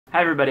Hi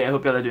everybody, I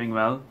hope y'all are doing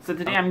well. So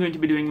today I'm going to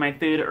be doing my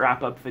third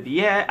wrap up for the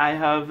year. I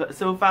have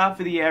so far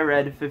for the year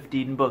read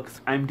 15 books.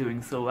 I'm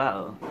doing so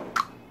well.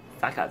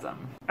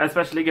 Sarcasm.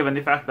 Especially given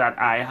the fact that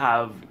I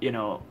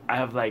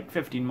have like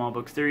 15 more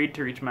books to read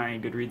to reach my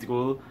Goodreads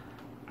goal,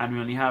 and we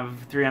only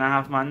have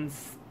 3.5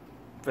 months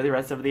for the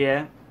rest of the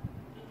year.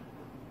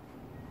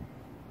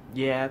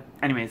 Yeah.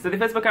 Anyway, so the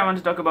first book I want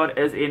to talk about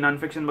is a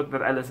non-fiction book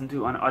that I listened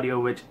to on audio,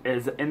 which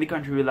is In the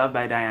Country We Love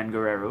by Diane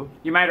Guerrero.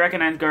 You might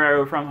recognize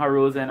Guerrero from her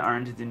roles in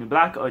Orange is the New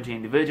Black or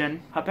Jane the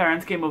Virgin. Her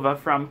parents came over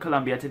from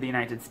Colombia to the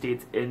United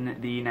States in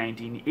the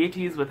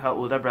 1980s with her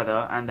older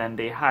brother, and then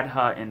they had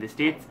her in the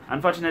States.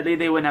 Unfortunately,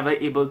 they were never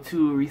able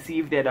to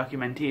receive their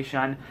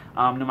documentation,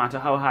 no matter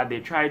how hard they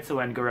tried, so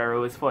when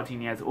Guerrero was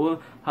 14 years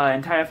old, her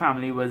entire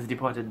family was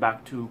deported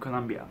back to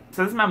Colombia.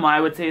 So this memoir, I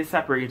would say, is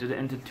separated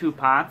into two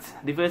parts.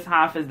 The first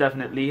half is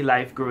definitely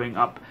life growing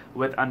up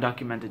with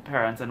undocumented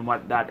parents and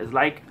what that is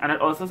like, and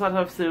it also sort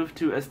of served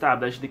to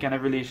establish the kind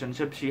of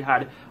relationship she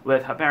had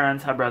with her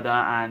parents, her brother,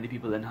 and the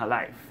people in her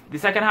life. The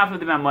second half of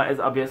the memoir is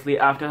obviously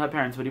after her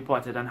parents were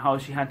deported and how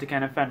she had to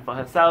kind of fend for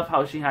herself,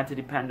 how she had to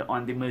depend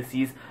on the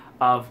mercies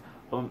of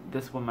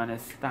this woman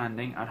is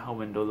standing at her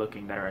window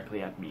looking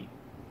directly at me.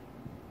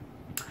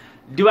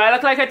 Do I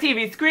look like a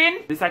TV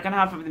screen? The second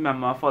half of the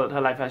memoir followed her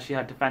life as she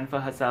had to fend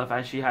for herself,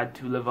 as she had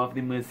to live off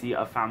the mercy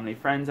of family,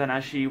 friends, and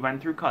as she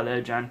went through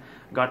college and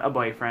got a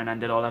boyfriend and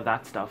did all of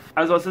that stuff.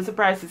 I was also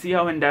surprised to see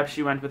how in-depth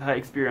she went with her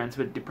experience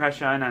with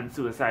depression and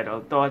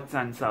suicidal thoughts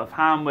and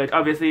self-harm, which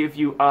obviously if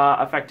you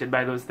are affected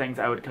by those things,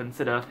 I would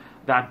consider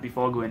that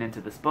before going into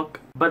this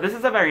book. But this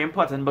is a very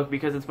important book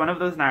because it's one of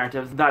those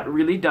narratives that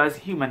really does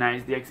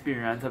humanize the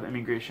experience of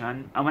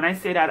immigration. And when I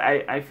say that,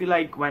 I feel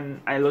like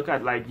when I look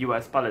at like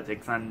US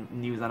politics and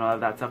news and all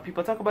of that stuff,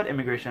 people talk about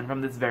immigration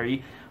from this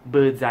very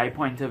bird's eye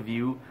point of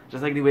view,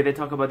 just like the way they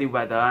talk about the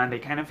weather, and they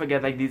kind of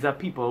forget like these are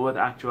people with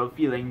actual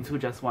feelings who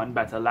just want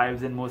better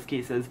lives in most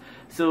cases.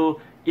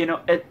 So, you know,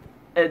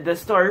 the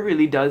story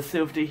really does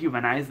serve to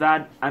humanize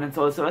that, and it's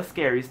also a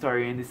scary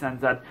story in the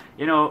sense that,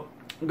 you know,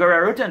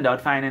 Guerrero turned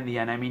out fine in the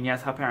end. I mean,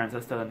 yes, her parents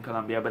are still in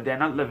Colombia, but they're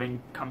not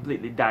living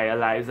completely dire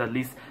lives, at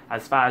least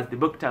as far as the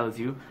book tells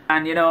you.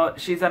 And, you know,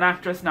 she's an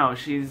actress now.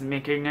 She's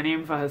making a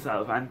name for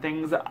herself, and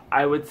things,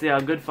 I would say,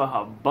 are good for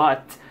her.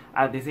 But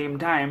at the same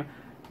time,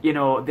 you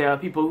know, there are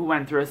people who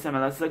went through a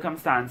similar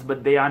circumstance,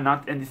 but they are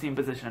not in the same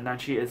position that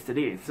she is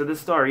today. So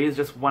this story is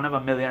just one of a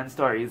million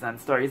stories,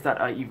 and stories that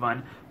are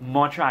even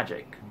more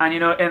tragic. And, you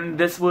know, in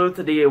this world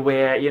today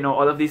where, you know,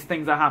 all of these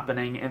things are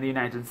happening in the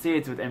United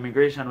States with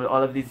immigration, with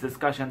all of these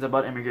discussions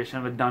about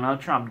immigration with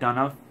Donald Trump,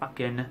 Donald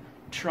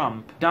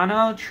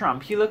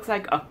Trump, he looks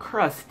like a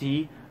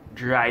crusty,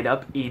 dried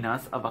up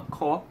anus of a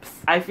corpse.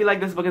 I feel like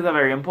this book is a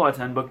very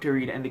important book to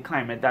read in the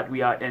climate that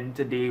we are in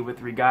today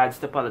with regards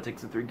to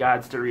politics, with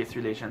regards to race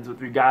relations,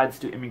 with regards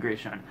to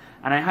immigration.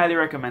 And I highly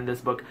recommend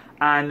this book.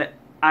 And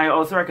I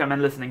also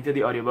recommend listening to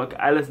the audiobook.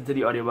 I listened to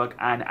the audiobook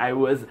and I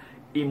was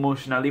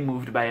emotionally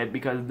moved by it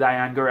because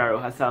Diane Guerrero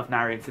herself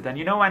narrates it. And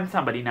you know when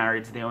somebody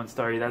narrates their own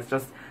story, it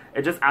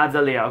just adds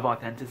a layer of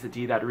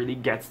authenticity that really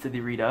gets to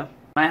the reader.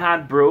 My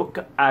heart broke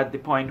at the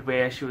point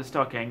where she was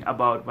talking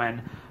about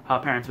when her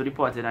parents were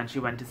deported and she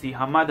went to see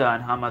her mother,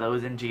 and her mother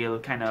was in jail,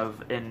 kind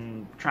of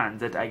in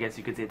transit, I guess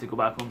you could say, to go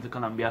back home to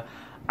Colombia.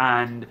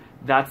 And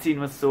that scene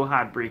was so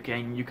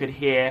heartbreaking. You could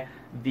hear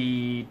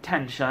the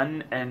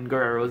tension in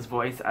Guerrero's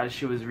voice as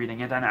she was reading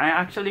it, and I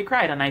actually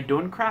cried. And I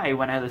don't cry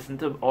when I listen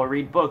to or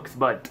read books,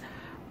 but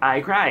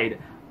I cried.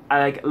 I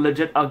like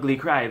legit ugly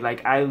cried.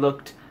 Like I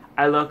look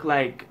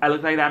like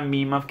that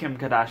meme of Kim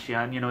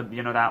Kardashian, you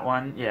know that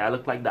one? Yeah, I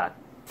look like that.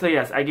 So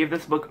yes, I gave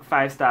this book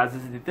 5 stars.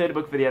 This is the third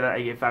book for the year that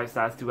I gave 5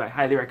 stars to. I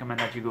highly recommend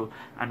that you go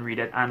and read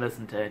it and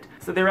listen to it.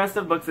 So the rest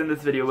of books in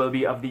this video will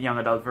be of the young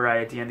adult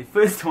variety, and the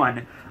first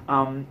one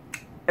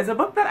is a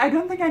book that I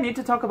don't think I need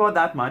to talk about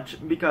that much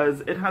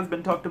because it has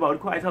been talked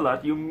about quite a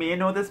lot. You may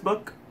know this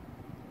book.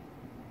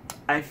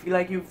 I feel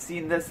like you've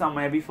seen this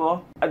somewhere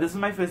before. This is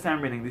my first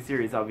time reading the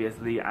series,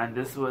 obviously, and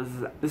this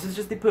is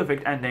just the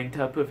perfect ending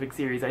to a perfect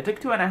series. I took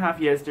 2.5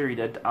 years to read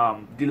it,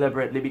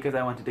 deliberately, because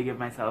I wanted to give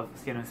myself,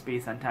 you know,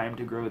 space and time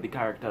to grow with the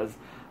characters.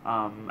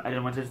 I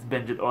didn't want to just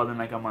binge it all in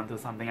like a month or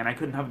something, and I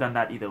couldn't have done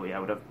that either way. I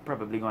would have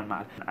probably gone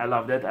mad. I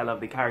loved it. I love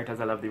the characters.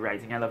 I love the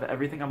writing. I love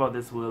everything about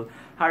this world.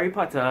 Harry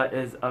Potter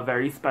is a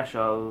very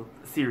special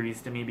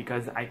series to me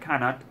because I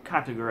cannot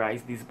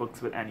categorize these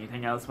books with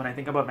anything else. When I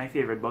think about my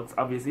favorite books,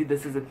 obviously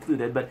this is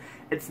included, but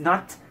it's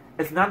not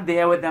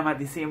there with them at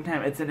the same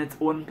time. It's in its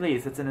own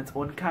place. It's in its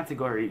own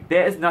category.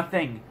 There is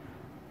nothing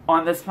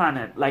on this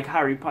planet like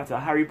Harry Potter.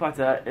 Harry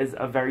Potter is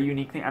a very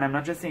unique thing, and I'm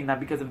not just saying that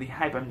because of the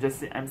hype.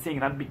 I'm saying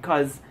that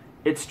because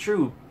it's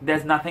true.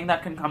 There's nothing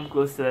that can come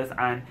close to this,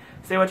 and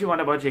say what you want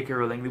about J.K.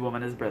 Rowling, the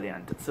woman is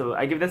brilliant. So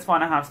I give this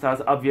 4.5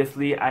 stars.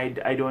 Obviously, I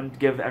don't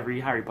give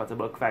every Harry Potter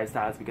book 5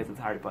 stars because it's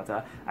Harry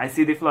Potter. I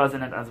see the flaws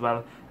in it as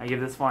well. I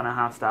give this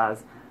 4.5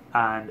 stars,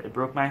 and it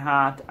broke my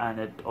heart, and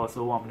it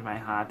also warmed my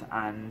heart,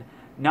 and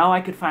now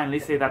I could finally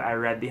say that I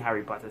read the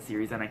Harry Potter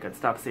series, and I could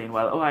stop saying,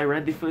 well, oh, I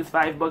read the first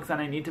 5 books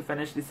and I need to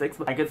finish the 6th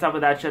book. I could stop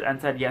with that shit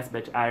and said, yes,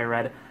 bitch, I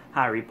read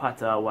Harry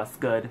Potter, what's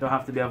good. Don't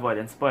have to be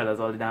avoiding spoilers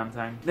all the damn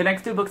time. The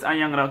next two books are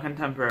young adult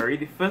contemporary.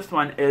 The first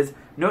one is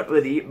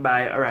Noteworthy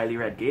by Riley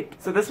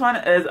Redgate. So this one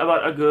is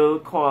about a girl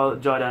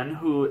called Jordan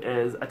who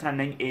is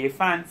attending a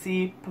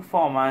fancy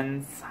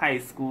performance high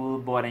school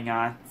boarding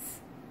arts.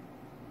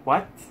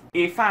 What?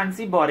 A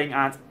fancy boarding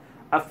arts.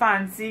 A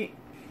fancy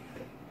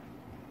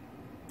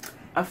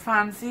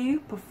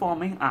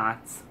performing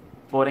arts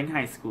boarding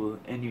high school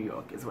in New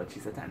York is what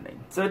she's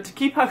attending. So to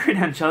keep her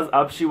credentials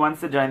up, she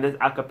wants to join this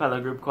a cappella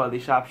group called the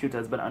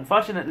Sharpshooters, but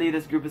unfortunately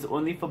this group is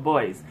only for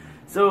boys.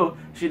 So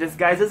she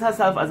disguises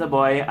herself as a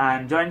boy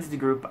and joins the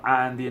group,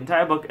 and the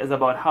entire book is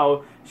about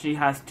how she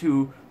has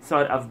to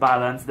sort of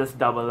balance this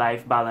double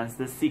life, balance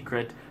this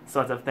secret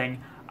sort of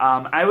thing.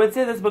 I would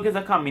say this book is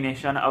a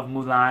combination of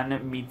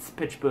Mulan meets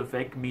Pitch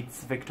Perfect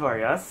meets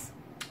Victorious.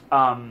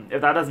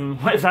 If that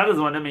doesn't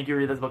want to make you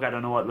read this book, I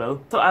don't know what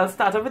will. So I'll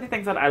start off with the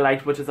things that I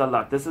liked, which is a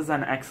lot. This is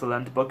an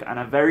excellent book and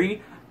a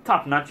very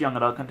top-notch young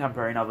adult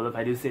contemporary novel, if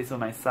I do say so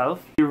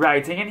myself. The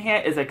writing in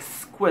here is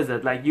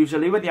exquisite. Like,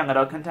 usually with young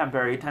adult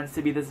contemporary, it tends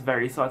to be this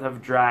very sort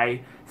of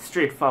dry,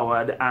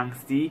 straightforward,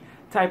 angsty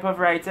type of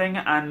writing,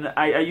 and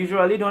I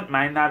usually don't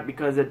mind that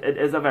because it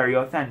is a very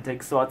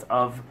authentic sort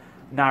of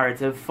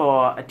narrative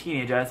for a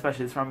teenager,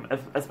 especially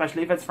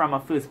if it's from a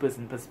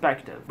first-person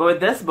perspective. But with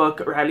this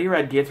book, Riley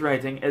Redgate's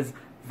writing is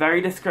very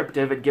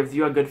descriptive. It gives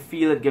you a good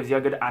feel, it gives you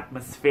a good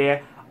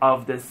atmosphere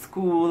of the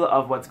school,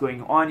 of what's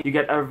going on. You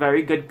get a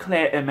very good,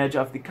 clear image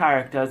of the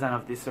characters and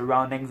of the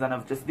surroundings and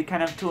of just the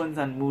kind of tones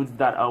and moods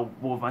that are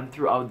woven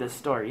throughout this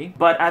story.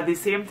 But at the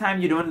same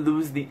time, you don't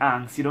lose the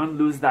angst, you don't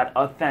lose that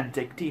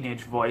authentic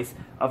teenage voice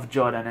of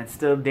Jordan. It's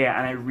still there,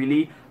 and I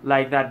really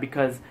like that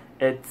because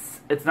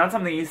it's not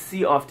something you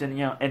see often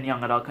in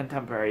young adult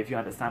contemporary, if you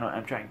understand what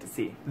I'm trying to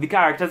say. The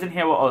characters in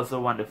here were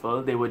also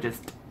wonderful. They were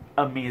just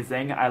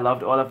amazing. I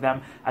loved all of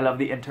them. I loved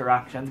the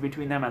interactions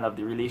between them. I loved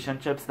the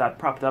relationships that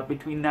propped up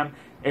between them.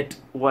 It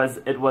was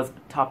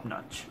top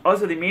notch.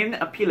 Also, the main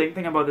appealing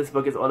thing about this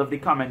book is all of the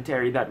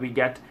commentary that we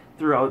get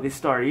throughout the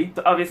story.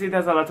 So obviously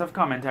there's a lot of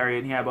commentary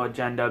in here about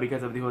gender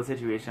because of the whole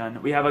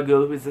situation. We have a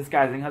girl who's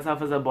disguising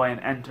herself as a boy and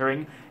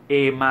entering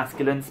a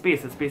masculine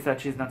space, a space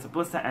that she's not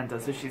supposed to enter.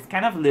 So she's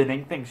kind of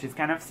learning things. She's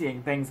kind of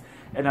seeing things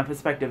in a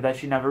perspective that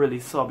she never really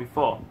saw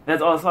before.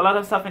 There's also a lot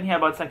of stuff in here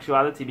about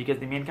sexuality because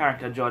the main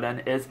character,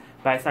 Jordan, is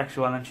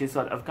bisexual, and she's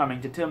sort of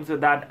coming to terms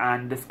with that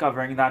and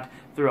discovering that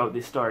throughout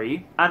the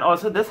story. And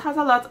also this has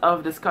a lot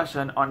of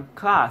discussion on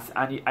class,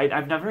 and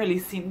I've never really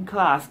seen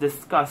class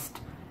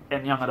discussed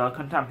in young adult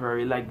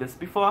contemporary like this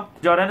before.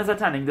 Jordan is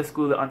attending the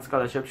school on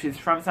scholarship. She's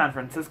from San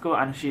Francisco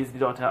and she's the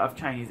daughter of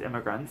Chinese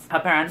immigrants.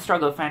 Her parents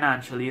struggle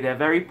financially. They're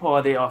very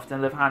poor. They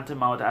often live hand to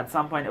mouth. At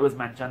some point it was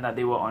mentioned that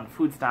they were on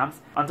food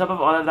stamps. On top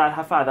of all of that,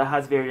 her father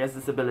has various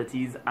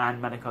disabilities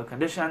and medical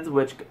conditions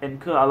which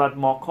incur a lot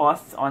more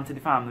costs onto the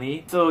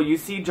family. So you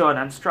see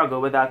Jordan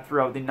struggle with that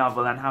throughout the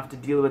novel and have to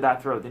deal with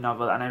that throughout the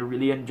novel, and I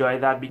really enjoy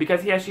that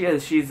because here she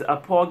is. She's a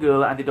poor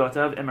girl and the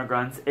daughter of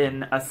immigrants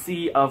in a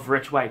sea of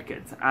rich white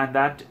kids, and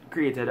that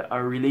created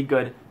a really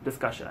good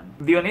discussion.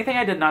 The only thing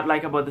I did not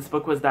like about this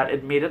book was that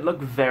it made it look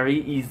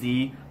very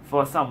easy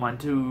for someone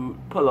to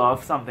pull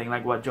off something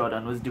like what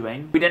Jordan was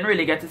doing. We didn't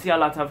really get to see a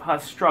lot of her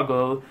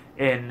struggle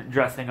in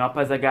dressing up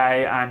as a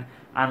guy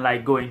and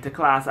like going to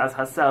class as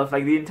herself.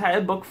 Like the entire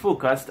book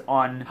focused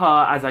on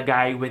her as a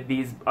guy with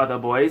these other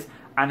boys,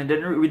 and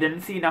we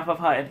didn't see enough of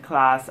her in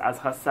class as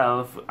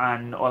herself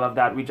and all of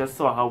that. We just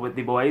saw her with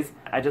the boys.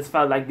 I just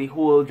felt like the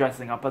whole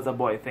dressing up as a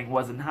boy thing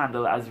wasn't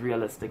handled as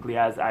realistically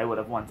as I would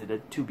have wanted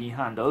it to be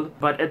handled.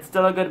 But it's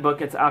still a good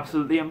book. It's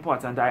absolutely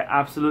important. I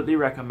absolutely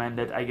recommend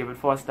it. I give it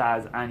 4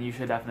 stars and you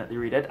should definitely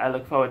read it. I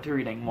look forward to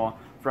reading more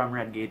from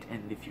Redgate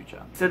in the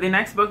future. So the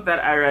next book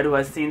that I read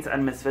was Saints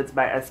and Misfits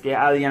by S.K.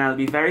 Ali, and I'll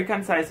be very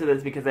concise with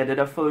this because I did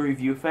a full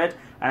review for it,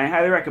 and I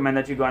highly recommend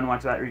that you go and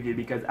watch that review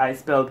because I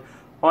spilled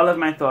all of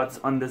my thoughts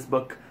on this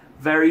book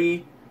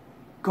very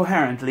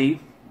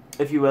coherently,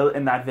 if you will,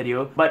 in that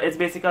video. But it's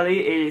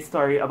basically a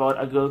story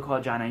about a girl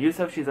called Jana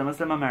Yusuf. She's a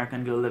Muslim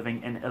American girl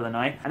living in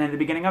Illinois, and in the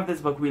beginning of this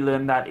book we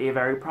learn that a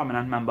very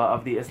prominent member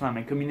of the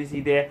Islamic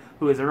community there,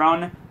 who is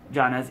around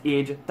Jana's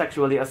age,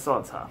 sexually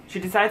assaults her. She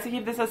decides to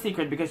keep this a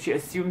secret because she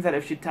assumes that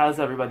if she tells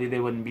everybody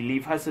they wouldn't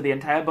believe her. So the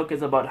entire book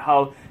is about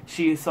how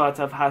she sort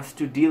of has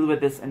to deal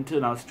with this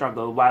internal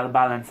struggle while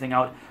balancing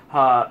out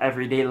her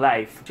everyday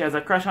life. She has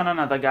a crush on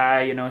another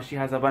guy, you know, she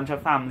has a bunch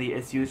of family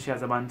issues, she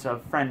has a bunch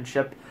of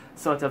friendship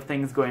sort of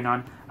things going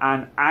on,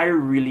 and I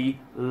really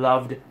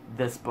loved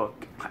this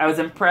book. I was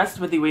impressed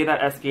with the way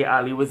that S.K.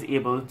 Ali was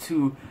able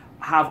to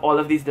have all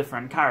of these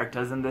different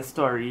characters in this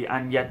story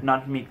and yet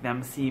not make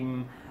them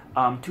seem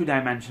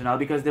two-dimensional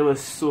because there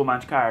was so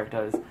much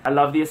characters. I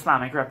love the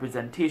Islamic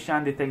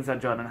representation, the things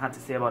that Jordan had to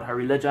say about her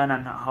religion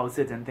and how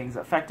certain things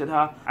affected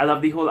her. I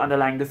love the whole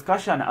underlying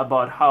discussion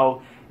about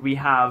how we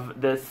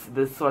have this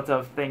sort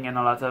of thing in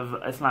a lot of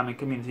Islamic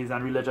communities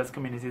and religious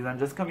communities and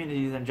just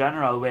communities in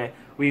general where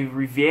we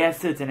revere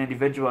certain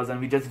individuals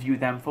and we just view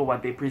them for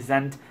what they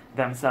present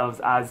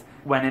themselves as,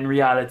 when in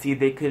reality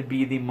they could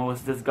be the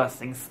most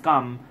disgusting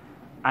scum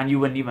and you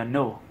wouldn't even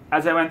know.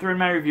 As I went through in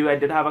my review, I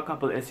did have a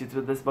couple issues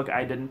with this book.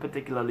 I didn't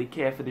particularly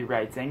care for the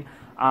writing,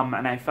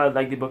 and I felt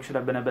like the book should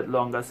have been a bit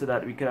longer so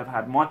that we could have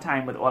had more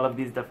time with all of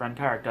these different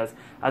characters,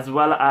 as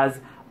well as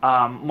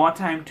more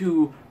time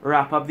to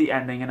wrap up the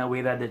ending in a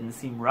way that didn't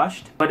seem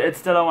rushed. But it's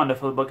still a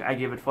wonderful book. I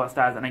gave it 4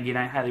 stars, and again,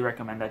 I highly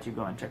recommend that you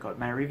go and check out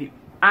my review.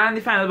 And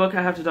the final book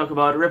I have to talk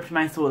about ripped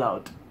my soul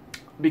out,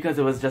 because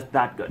it was just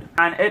that good.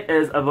 And it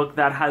is a book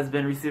that has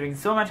been receiving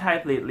so much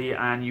hype lately,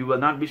 and you will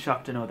not be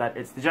shocked to know that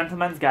it's The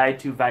Gentleman's Guide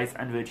to Vice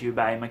and Virtue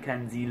by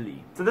Mackenzie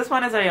Lee. So this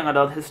one is a young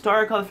adult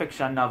historical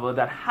fiction novel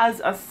that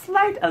has a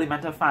slight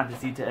element of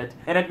fantasy to it.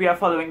 In it, we are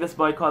following this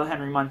boy called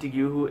Henry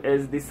Montague, who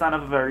is the son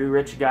of a very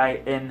rich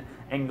guy in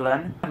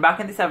England. And back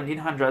in the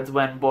 1700s,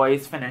 when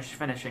boys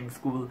finishing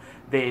school,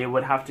 they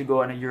would have to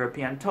go on a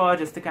European tour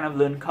just to kind of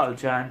learn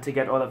culture and to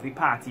get all of the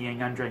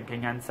partying and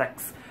drinking and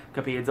sex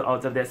capades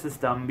out of their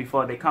system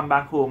before they come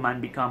back home and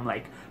become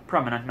like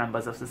prominent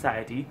members of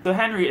society. So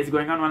Henry is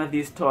going on one of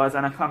these tours,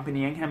 and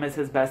accompanying him is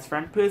his best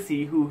friend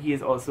Percy, who he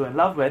is also in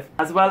love with,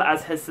 as well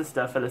as his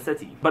sister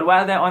Felicity. But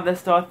while they're on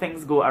this tour,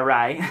 things go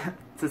awry,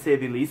 to say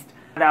the least.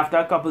 And after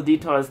a couple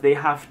detours, they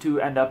have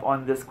to end up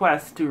on this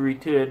quest to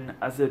return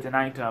a certain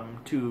item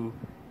to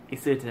a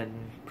certain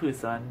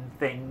person,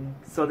 thing,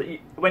 so that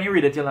when you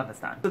read it, you'll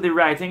understand. So the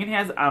writing in here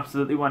is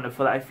absolutely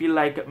wonderful. I feel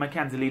like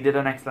Mackenzie Lee did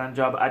an excellent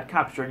job at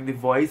capturing the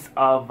voice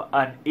of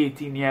an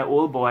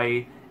 18-year-old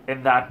boy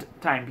in that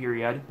time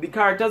period. The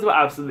characters were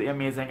absolutely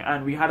amazing,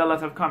 and we had a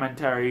lot of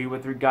commentary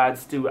with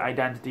regards to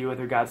identity, with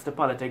regards to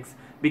politics,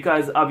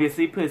 because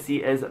obviously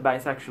Percy is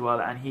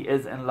bisexual and he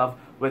is in love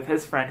with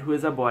his friend who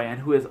is a boy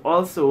and who is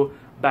also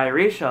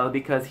biracial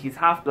because he's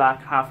half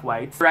black, half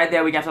white. Right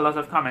there we get a lot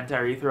of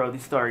commentary throughout the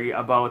story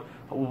about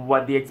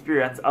what the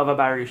experience of a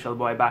biracial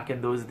boy back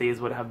in those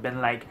days would have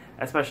been like,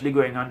 especially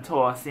going on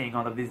tour, seeing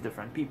all of these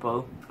different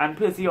people. And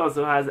Percy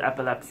also has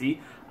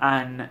epilepsy,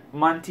 and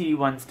Monty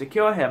wants to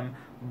cure him,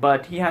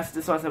 but he has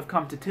to sort of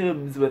come to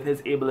terms with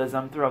his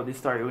ableism throughout the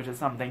story, which is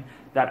something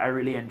that I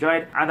really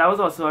enjoyed. And that was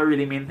also a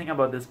really main thing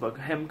about this book,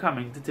 him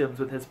coming to terms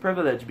with his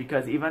privilege,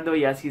 because even though,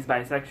 yes, he's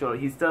bisexual,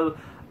 he's still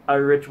a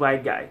rich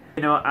white guy,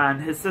 you know.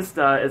 And his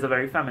sister is a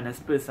very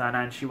feminist person,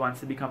 and she wants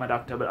to become a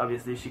doctor, but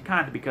obviously she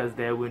can't because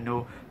there were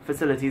no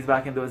facilities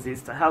back in those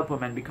days to help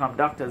women become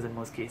doctors in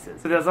most cases.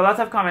 So there's a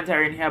lot of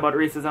commentary in here about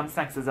racism,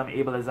 sexism,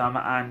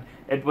 ableism, and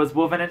it was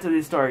woven into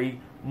the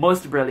story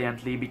most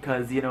brilliantly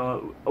because, you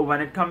know, when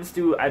it comes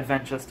to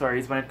adventure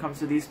stories, when it comes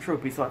to these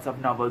tropey sorts of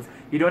novels,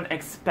 you don't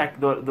expect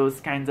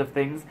those kinds of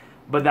things,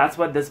 but that's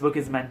what this book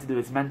is meant to do.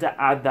 It's meant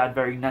to add that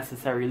very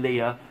necessary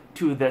layer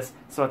to this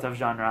sort of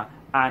genre,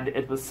 and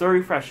it was so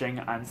refreshing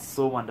and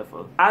so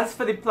wonderful. As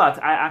for the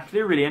plot, I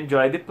actually really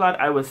enjoyed the plot.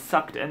 I was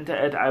sucked into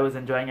it. I was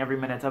enjoying every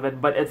minute of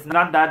it, but it's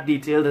not that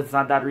detailed, it's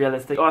not that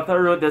realistic. The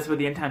author wrote this with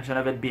the intention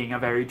of it being a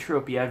very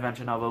tropey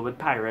adventure novel with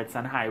pirates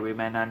and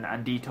highwaymen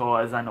and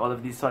detours and all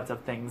of these sorts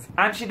of things,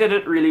 and she did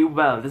it really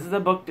well. This is a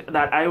book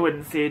that I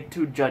wouldn't say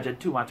to judge it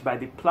too much by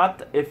the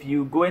plot. If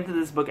you go into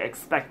this book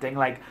expecting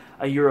like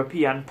a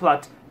European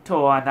plot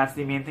tour and that's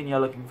the main thing you're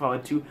looking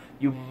forward to,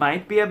 you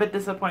might be a bit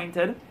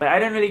disappointed. But I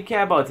didn't really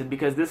care about it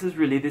because this is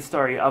really the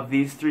story of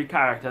these 3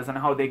 characters and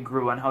how they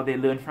grew and how they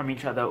learned from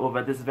each other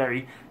over this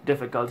very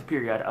difficult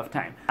period of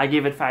time. I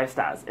gave it 5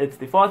 stars. It's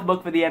the 4th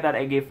book for the year that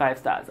I gave 5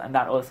 stars, and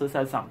that also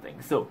says something.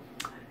 So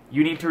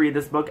you need to read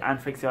this book and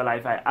fix your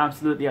life. I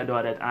absolutely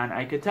adored it, and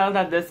I could tell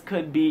that this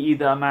could be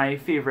either my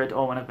favorite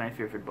or one of my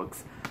favorite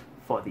books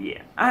for the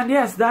year. And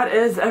yes, that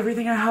is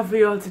everything I have for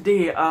you all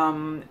today.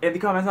 In the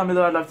comments down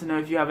below, I'd love to know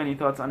if you have any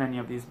thoughts on any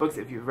of these books,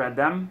 if you've read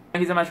them.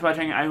 Thank you so much for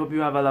watching. I hope you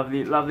have a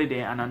lovely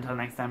day, and until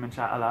next time,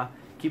 inshallah,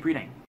 keep reading.